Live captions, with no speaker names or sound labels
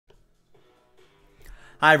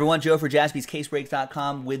Hi, everyone. Joe for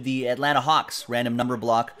jaspyscasebreaks.com with the Atlanta Hawks random number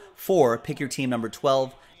block for pick your team number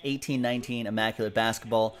 12, 18, 19, Immaculate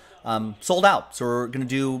Basketball. Sold out. So we're going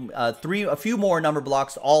to do a few more number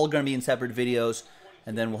blocks, all going to be in separate videos,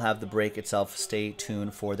 and then we'll have the break itself. Stay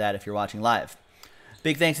tuned for that if you're watching live.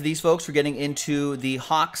 Big thanks to these folks for getting into the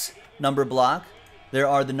Hawks number block. There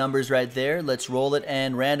are the numbers right there. Let's roll it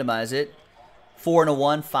and randomize it. 4 and a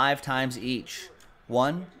 1, 5 times each.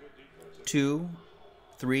 1, 2,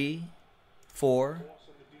 3, 4,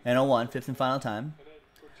 and a 1, fifth and final time.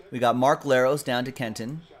 We got Mark Laros down to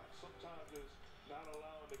Kenton.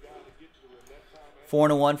 4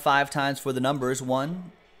 and a 1, 5 times for the numbers.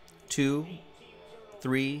 1, 2,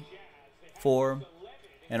 3, 4,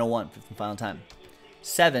 and a 1, fifth and final time.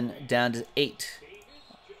 7 down to 8.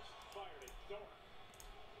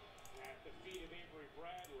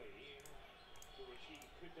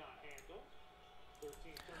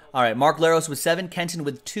 All right, Mark Laros with 7, Kenton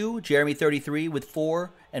with 2, Jeremy 33 with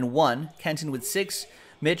 4 and 1, Kenton with 6,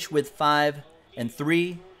 Mitch with 5 and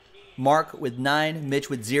 3, Mark with 9, Mitch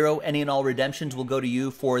with 0. Any and all redemptions will go to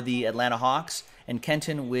you for the Atlanta Hawks, and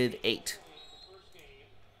Kenton with 8.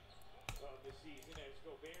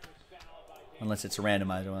 Unless it's a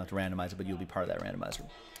randomizer, we'll have to randomize it, but you'll be part of that randomizer.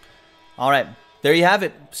 All right, there you have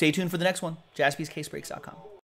it. Stay tuned for the next one. jaspyscasebreaks.com.